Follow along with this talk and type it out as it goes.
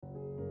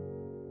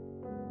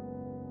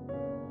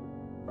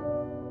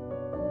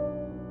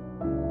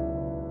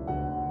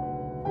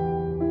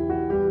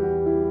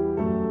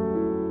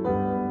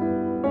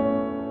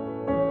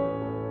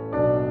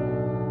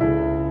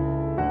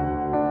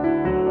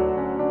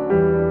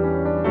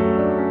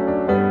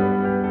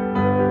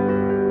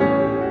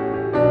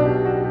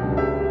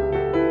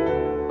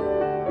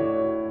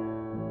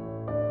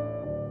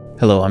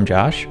Hello, I'm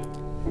Josh.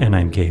 And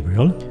I'm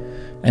Gabriel.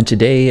 And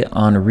today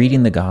on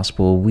Reading the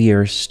Gospel, we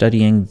are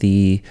studying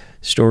the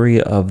story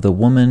of the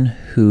woman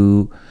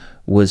who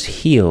was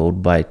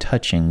healed by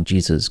touching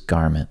Jesus'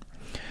 garment.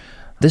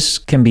 This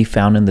can be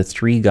found in the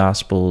three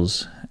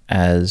Gospels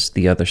as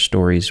the other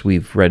stories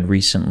we've read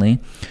recently.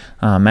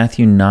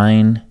 Matthew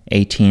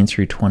 9:18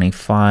 through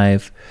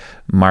 25,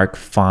 Mark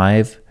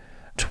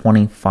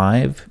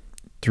 5:25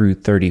 through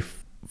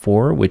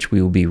 34, which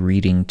we will be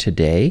reading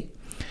today,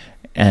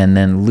 and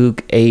then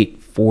Luke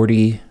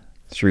 8:40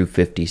 through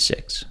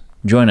 56.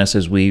 Join us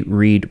as we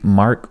read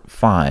Mark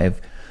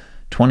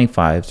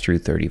 5:25 through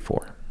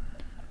 34.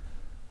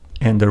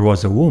 And there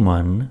was a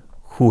woman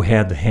who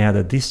had had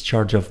a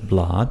discharge of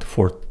blood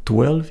for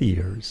 12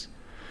 years,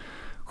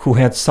 who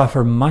had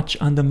suffered much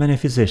under many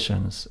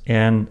physicians,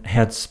 and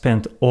had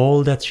spent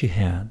all that she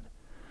had,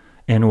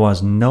 and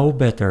was no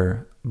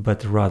better,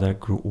 but rather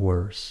grew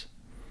worse.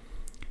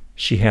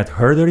 She had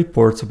heard the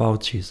reports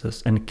about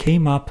Jesus, and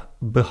came up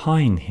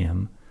behind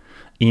him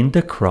in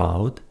the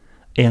crowd,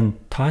 and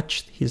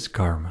touched his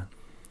garment.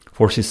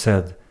 For she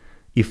said,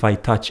 "If I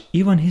touch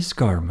even his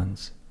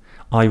garments,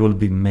 I will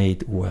be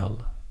made well."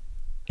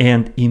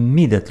 And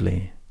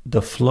immediately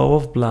the flow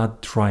of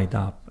blood dried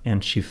up,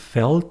 and she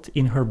felt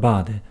in her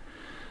body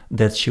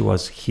that she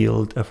was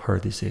healed of her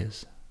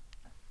disease.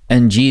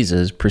 And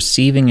Jesus,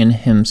 perceiving in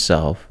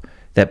himself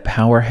that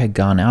power had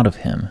gone out of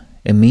him,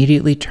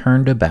 immediately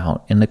turned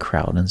about in the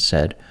crowd and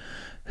said,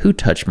 "Who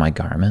touched my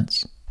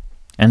garments?"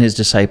 And his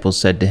disciples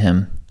said to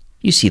him,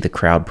 "You see the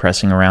crowd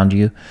pressing around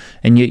you,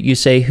 and yet you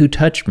say, 'Who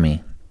touched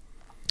me?'"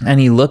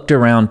 And he looked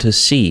around to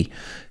see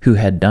who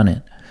had done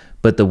it.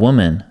 But the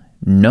woman,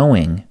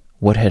 knowing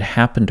what had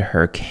happened to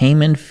her,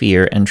 came in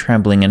fear and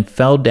trembling, and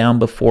fell down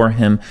before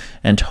him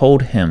and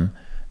told him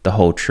the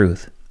whole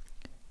truth.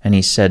 And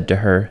he said to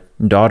her,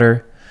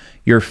 "Daughter,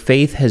 your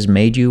faith has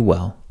made you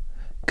well.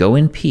 Go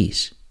in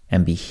peace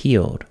and be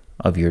healed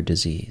of your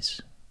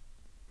disease."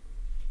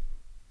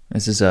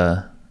 This is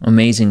an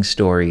amazing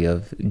story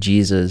of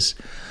Jesus'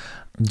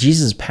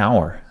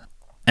 power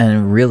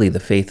and really the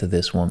faith of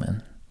this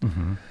woman.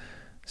 Mm-hmm.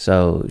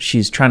 So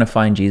she's trying to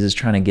find Jesus,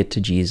 trying to get to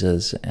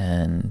Jesus,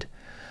 and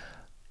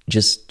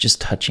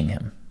just touching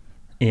him.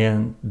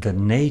 And the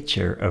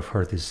nature of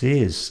her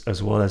disease,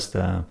 as well as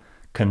the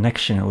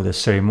connection with the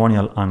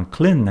ceremonial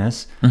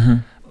uncleanness,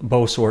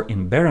 both were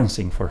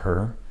embarrassing for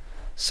her.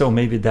 So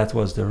maybe that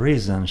was the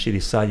reason she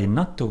decided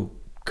not to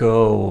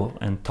go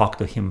and talk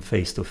to him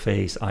face to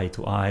face, eye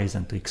to eyes,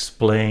 and to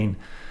explain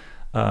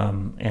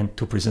and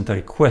to present a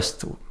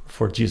request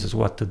for Jesus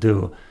what to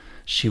do.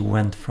 She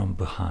went from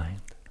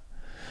behind.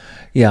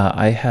 Yeah,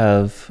 I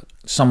have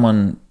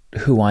someone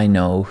who I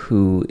know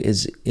who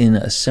is in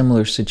a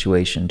similar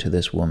situation to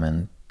this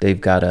woman. They've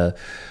got a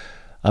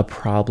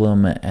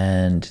problem,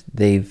 and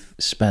they've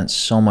spent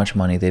so much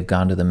money. They've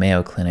gone to the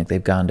Mayo Clinic.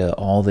 They've gone to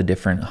all the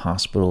different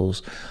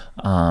hospitals.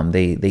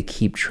 They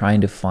keep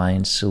trying to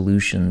find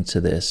solutions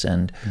to this,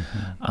 and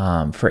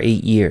for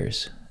 8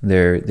 years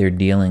they're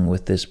dealing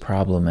with this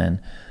problem, and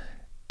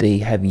they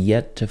have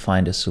yet to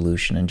find a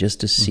solution. And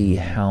just to see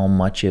how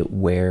much it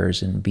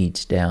wears and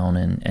beats down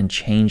and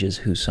changes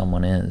who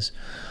someone is,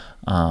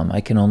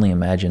 I can only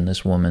imagine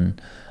this woman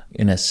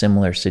in a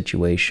similar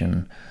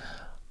situation.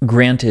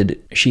 Granted,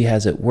 she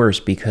has it worse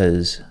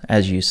because,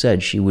 as you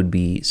said, she would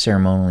be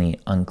ceremonially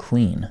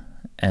unclean.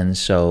 And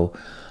so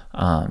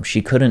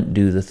she couldn't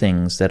do the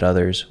things that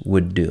others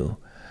would do.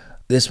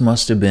 This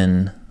must have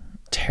been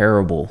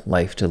terrible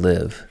life to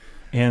live.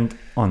 And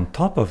on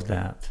top of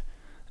that,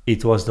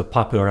 it was the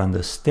popular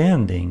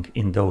understanding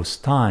in those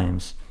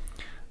times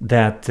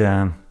that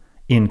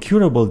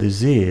incurable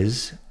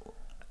disease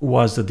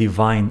was the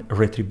divine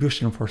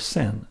retribution for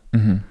sin.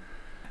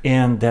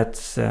 And that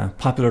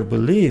popular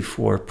belief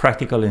were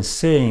practical in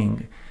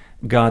saying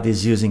God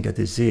is using a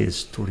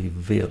disease to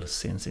reveal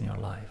sins in your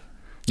life.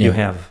 Yeah. You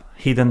have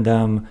hidden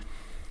them,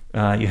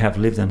 you have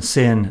lived in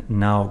sin,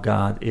 now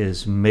God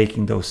is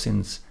making those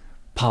sins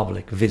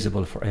public,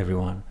 visible for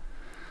everyone.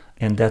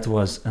 And that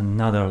was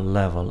another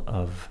level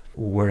of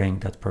wearing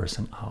that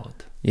person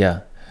out. Yeah.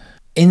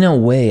 In a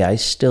way, I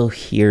still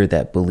hear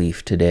that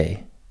belief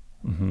today.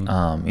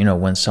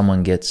 When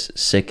someone gets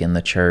sick in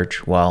the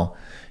church, well,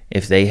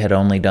 if they had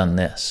only done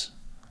this,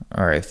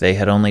 or if they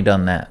had only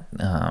done that,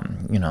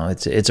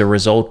 it's a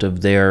result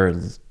of their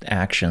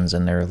actions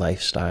and their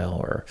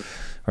lifestyle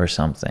or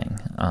something,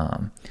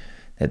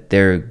 that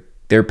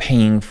they're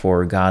paying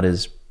for. God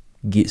is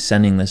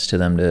sending this to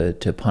them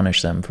to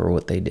punish them for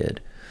what they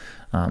did.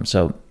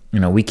 So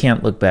we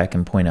can't look back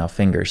and point out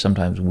fingers.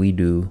 Sometimes we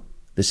do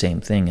the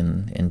same thing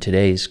in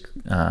today's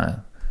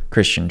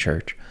Christian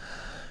church.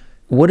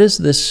 What does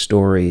this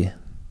story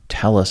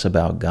tell us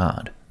about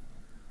God?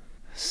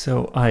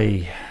 So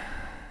I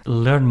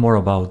learned more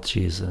about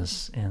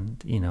Jesus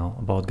and,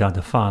 about God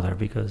the Father,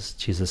 because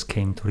Jesus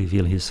came to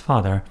reveal his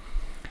Father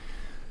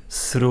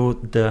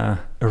through the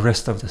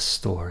rest of the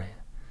story.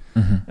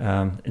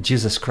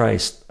 Jesus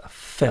Christ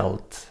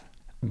felt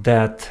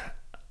that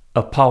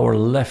a power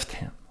left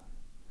him.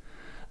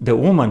 The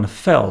woman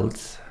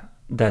felt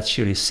that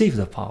she received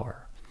the power.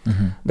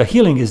 The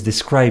healing is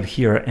described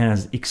here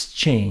as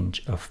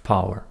exchange of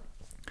power.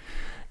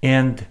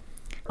 And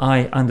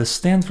I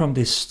understand from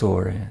this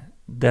story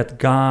that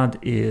God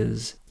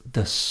is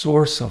the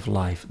source of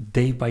life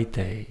day by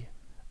day,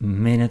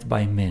 minute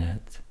by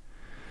minute,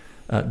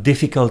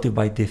 difficulty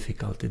by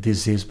difficulty,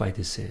 disease by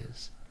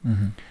disease.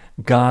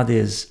 God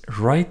is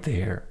right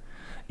there,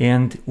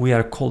 and we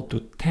are called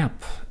to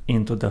tap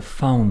into the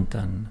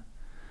fountain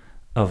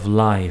of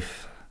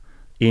life,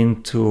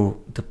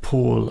 into the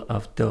pool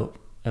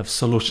of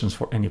solutions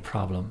for any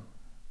problem.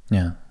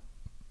 Yeah.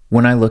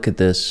 When I look at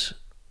this,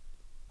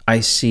 I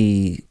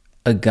see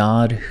a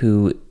God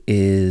who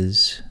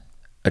is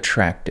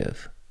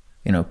attractive.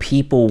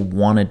 People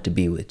wanted to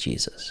be with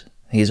Jesus.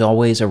 He's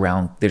always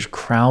around. There's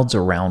crowds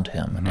around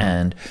him,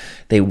 and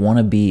they want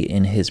to be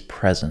in his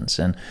presence.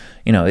 And,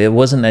 it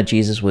wasn't that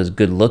Jesus was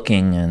good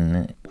looking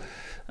and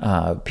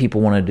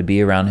people wanted to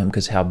be around him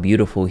because how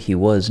beautiful he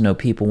was. No,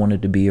 people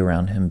wanted to be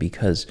around him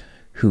because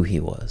who he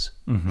was,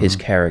 his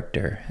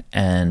character.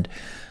 And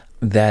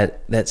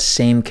that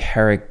same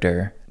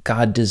character,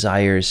 God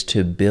desires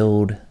to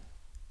build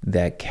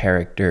that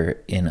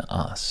character in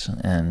us.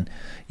 And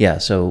yeah,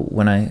 so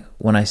when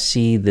I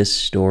see this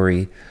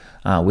story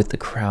with the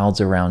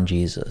crowds around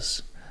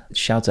Jesus, it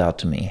shouts out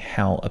to me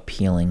how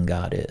appealing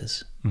God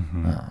is.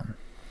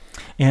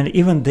 And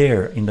even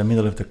there, in the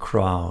middle of the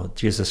crowd,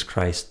 Jesus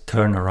Christ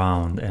turned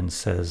around and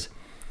says,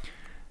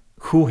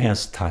 "Who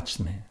has touched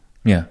me?"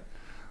 Yeah.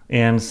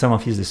 And some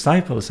of his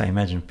disciples, I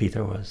imagine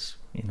Peter was,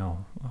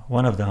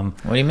 one of them.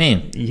 What do you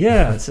mean?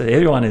 Yeah, so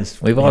everyone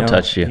is. We've all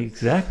touched you.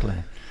 Exactly.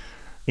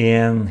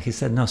 And he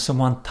said, "No,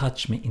 someone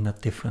touched me in a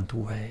different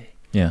way."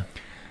 Yeah.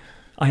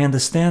 I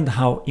understand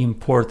how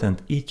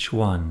important each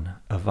one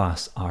of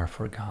us are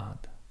for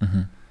God.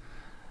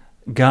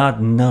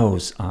 God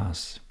knows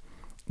us.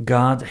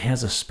 God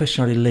has a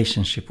special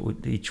relationship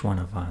with each one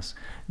of us.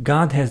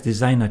 God has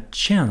designed a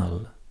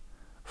channel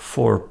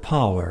for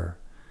power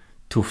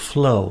to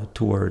flow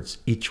towards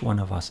each one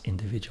of us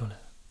individually.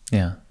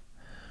 Yeah.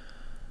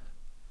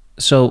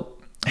 So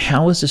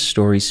how is this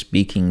story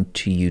speaking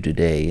to you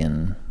today,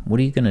 and what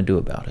are you going to do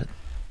about it?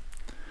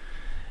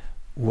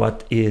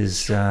 What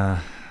is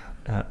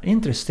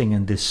interesting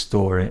in this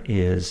story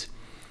is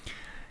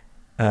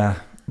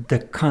the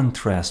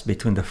contrast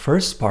between the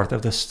first part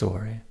of the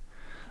story,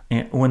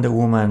 when the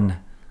woman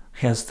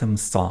has some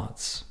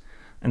thoughts,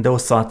 and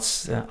those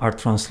thoughts are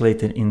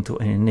translated into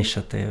an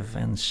initiative,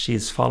 and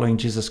she's following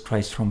Jesus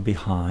Christ from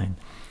behind.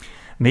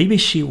 Maybe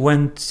she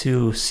went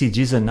to see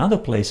Jesus in other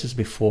places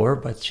before,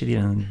 but she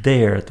didn't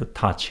dare to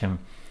touch him.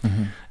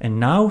 And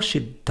now she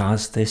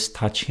does this,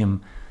 touch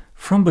him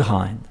from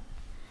behind.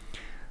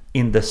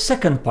 In the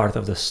second part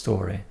of the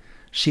story,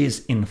 she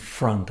is in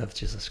front of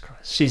Jesus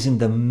Christ. She's in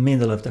the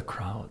middle of the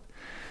crowd.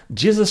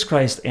 Jesus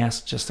Christ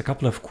asked just a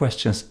couple of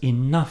questions,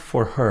 enough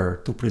for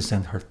her to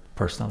present her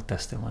personal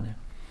testimony.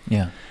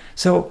 Yeah.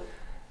 So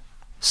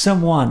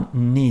someone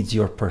needs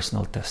your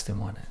personal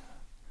testimony.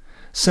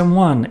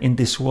 Someone in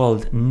this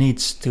world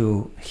needs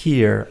to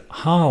hear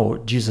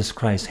how Jesus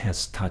Christ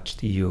has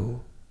touched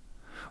you,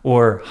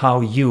 or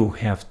how you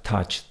have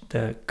touched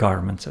the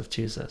garments of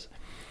Jesus.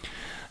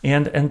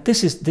 And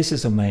this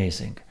is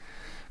amazing.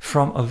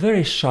 From a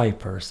very shy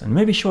person,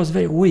 maybe she was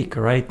very weak,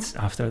 right?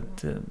 After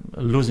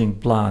losing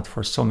blood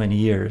for so many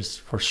years,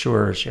 for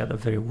sure she had a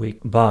very weak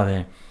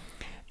body.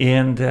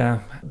 And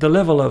the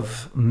level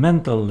of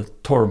mental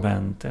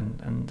torment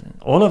and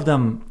all of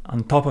them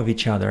on top of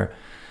each other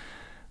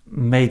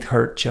made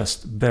her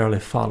just barely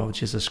follow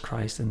Jesus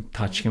Christ and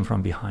touch him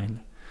from behind.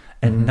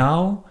 And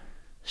now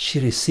she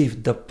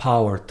received the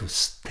power to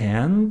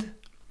stand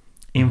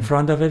in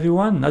front of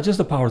everyone, not just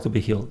the power to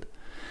be healed,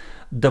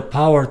 the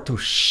power to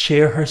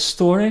share her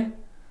story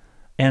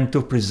and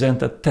to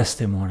present a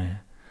testimony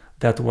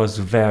that was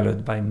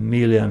valued by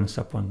millions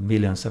upon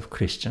millions of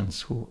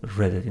Christians who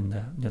read it in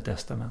the New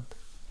Testament.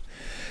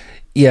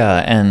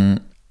 Yeah,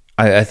 and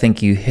I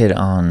think you hit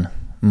on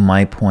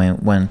my point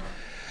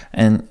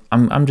and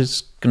I'm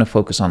just going to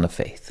focus on the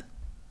faith.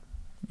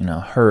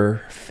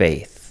 Her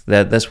faith.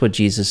 That's what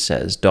Jesus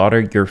says.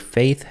 "Daughter, your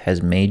faith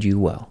has made you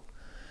well.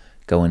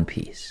 Go in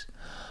peace."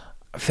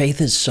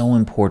 Faith is so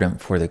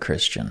important for the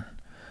Christian,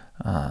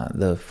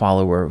 the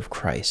follower of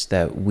Christ,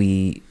 that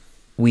we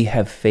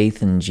have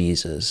faith in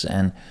Jesus.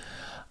 And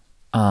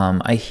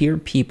I hear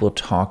people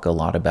talk a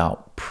lot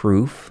about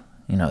proof.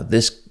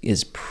 This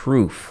is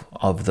proof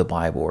of the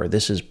Bible, or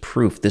this is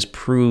proof. This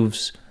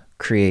proves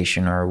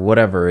creation, or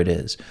whatever it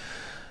is.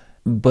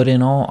 But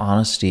in all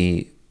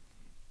honesty,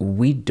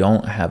 we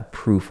don't have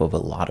proof of a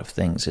lot of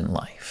things in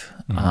life.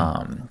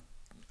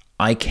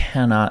 I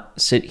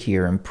cannot sit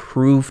here and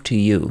prove to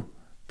you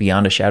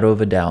beyond a shadow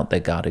of a doubt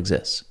that God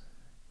exists.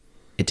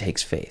 It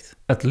takes faith.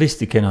 At least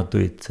you cannot do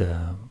it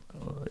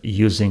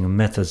using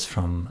methods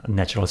from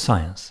natural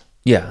science.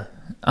 Yeah,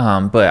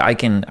 but I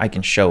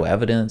can show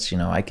evidence.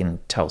 I can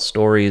tell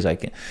stories. I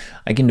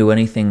can do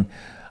anything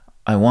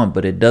I want,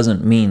 but it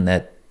doesn't mean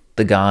that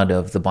the God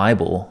of the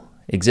Bible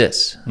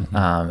exists.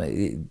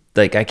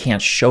 I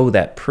can't show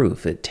that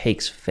proof. It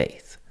takes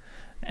faith.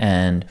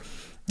 And,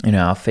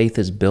 our faith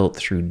is built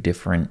through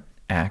different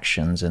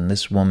actions, and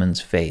this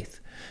woman's faith,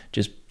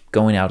 just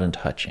going out and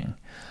touching.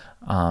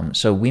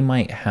 So we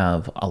might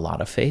have a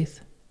lot of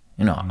faith.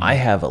 I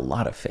have a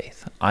lot of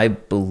faith. I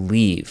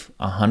believe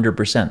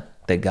 100%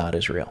 that God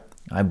is real.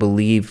 I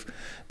believe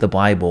the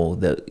Bible,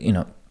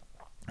 that,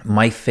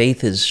 my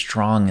faith is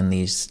strong in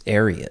these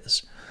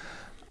areas.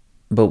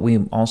 But we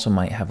also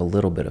might have a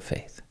little bit of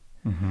faith.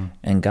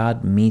 And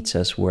God meets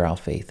us where our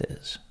faith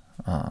is.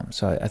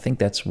 So I think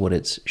that's what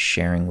it's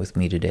sharing with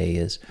me today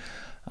is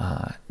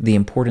the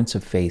importance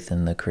of faith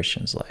in the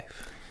Christian's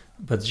life.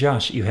 But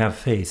Josh, you have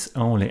faith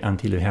only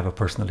until you have a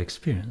personal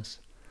experience.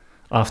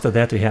 After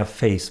that, you have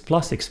faith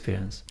plus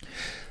experience.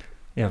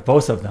 You have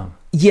both of them.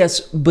 Yes,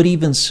 but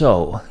even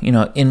so,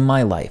 in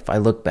my life, I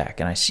look back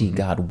and I see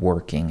God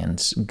working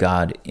and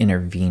God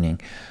intervening.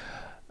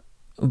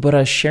 But I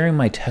was sharing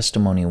my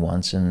testimony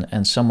once,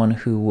 and someone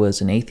who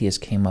was an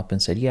atheist came up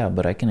and said, yeah,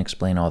 but I can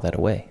explain all that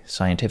away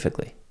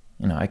scientifically.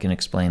 I can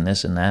explain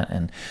this and that.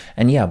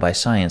 And yeah, by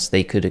science,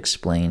 they could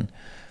explain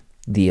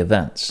the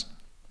events.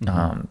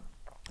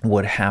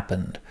 What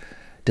happened.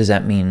 Does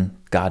that mean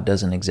God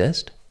doesn't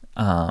exist?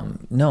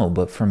 No,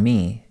 but for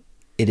me,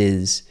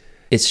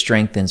 it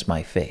strengthens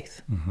my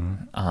faith.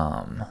 And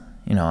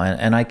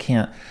I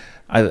can't,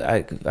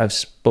 I've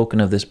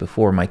spoken of this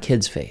before, my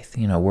kids' faith.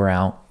 We're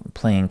out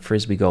playing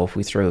Frisbee golf,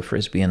 we throw a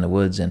Frisbee in the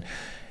woods and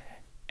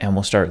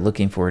we'll start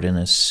looking for it. And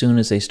as soon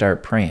as they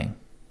start praying,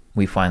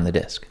 we find the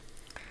disc.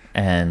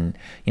 And,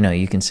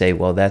 you can say,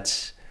 well,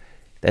 that's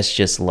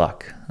just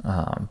luck.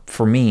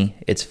 For me,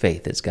 it's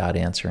faith. It's God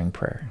answering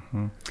prayer.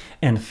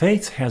 And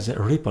faith has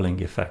a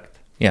rippling effect.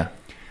 Yeah.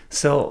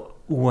 So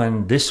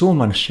when this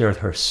woman shared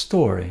her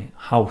story,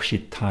 how she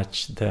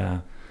touched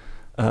the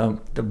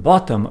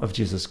bottom of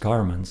Jesus'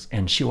 garments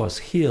and she was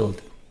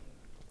healed,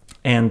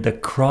 and the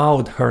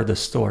crowd heard the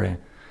story,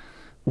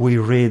 we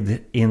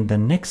read in the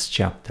next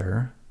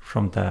chapter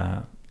from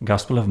the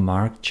Gospel of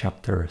Mark,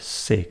 chapter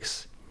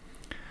 6,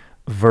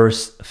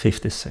 verse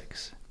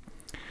 56.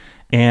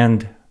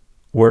 And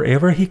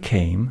wherever he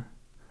came,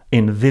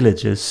 in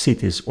villages,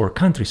 cities, or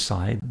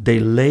countryside, they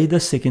laid the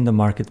sick in the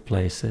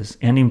marketplaces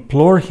and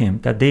implored him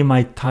that they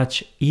might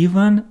touch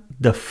even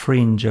the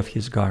fringe of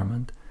his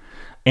garment.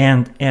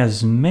 And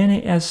as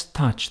many as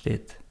touched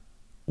it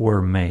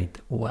were made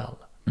well.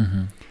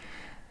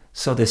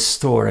 So the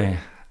story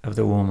of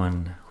the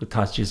woman who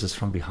touched Jesus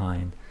from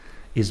behind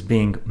is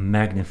being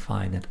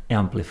magnified and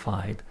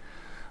amplified.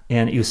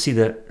 And you see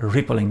the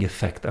rippling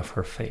effect of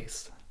her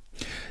faith.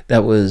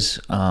 That was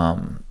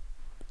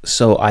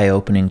so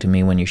eye-opening to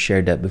me when you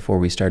shared that before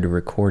we started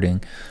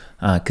recording,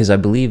 because I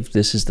believe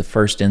this is the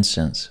first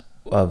instance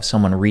of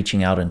someone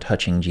reaching out and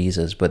touching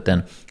Jesus, but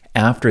then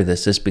after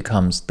this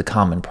becomes the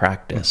common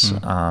practice.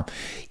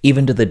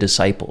 Even to the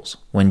disciples,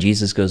 when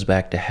Jesus goes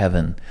back to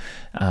heaven,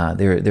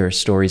 there are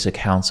stories,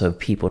 accounts of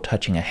people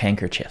touching a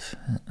handkerchief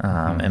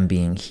and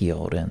being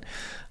healed. And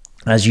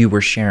as you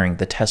were sharing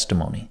the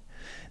testimony,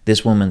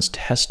 this woman's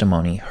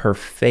testimony, her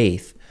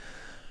faith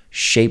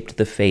shaped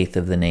the faith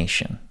of the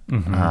nation,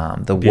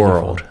 the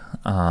world.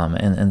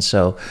 And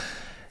so,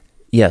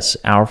 yes,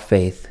 our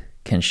faith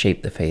can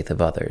shape the faith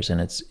of others, and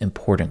it's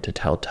important to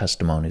tell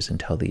testimonies and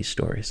tell these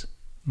stories.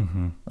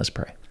 Let's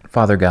pray.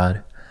 Father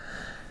God,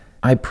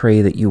 I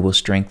pray that you will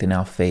strengthen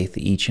our faith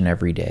each and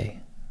every day.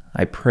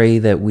 I pray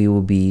that we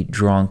will be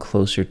drawn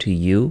closer to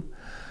you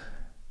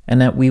and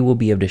that we will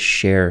be able to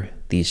share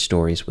these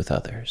stories with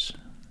others.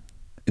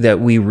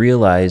 That we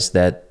realize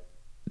that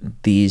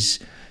these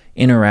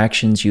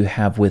interactions you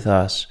have with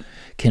us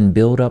can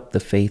build up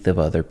the faith of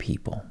other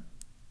people.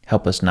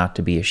 Help us not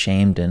to be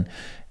ashamed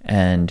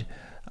and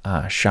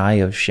shy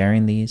of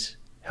sharing these.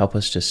 Help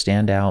us to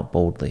stand out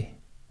boldly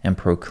and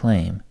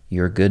proclaim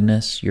your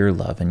goodness, your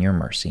love, and your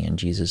mercy. In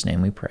Jesus'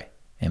 name we pray.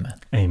 Amen.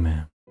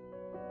 Amen.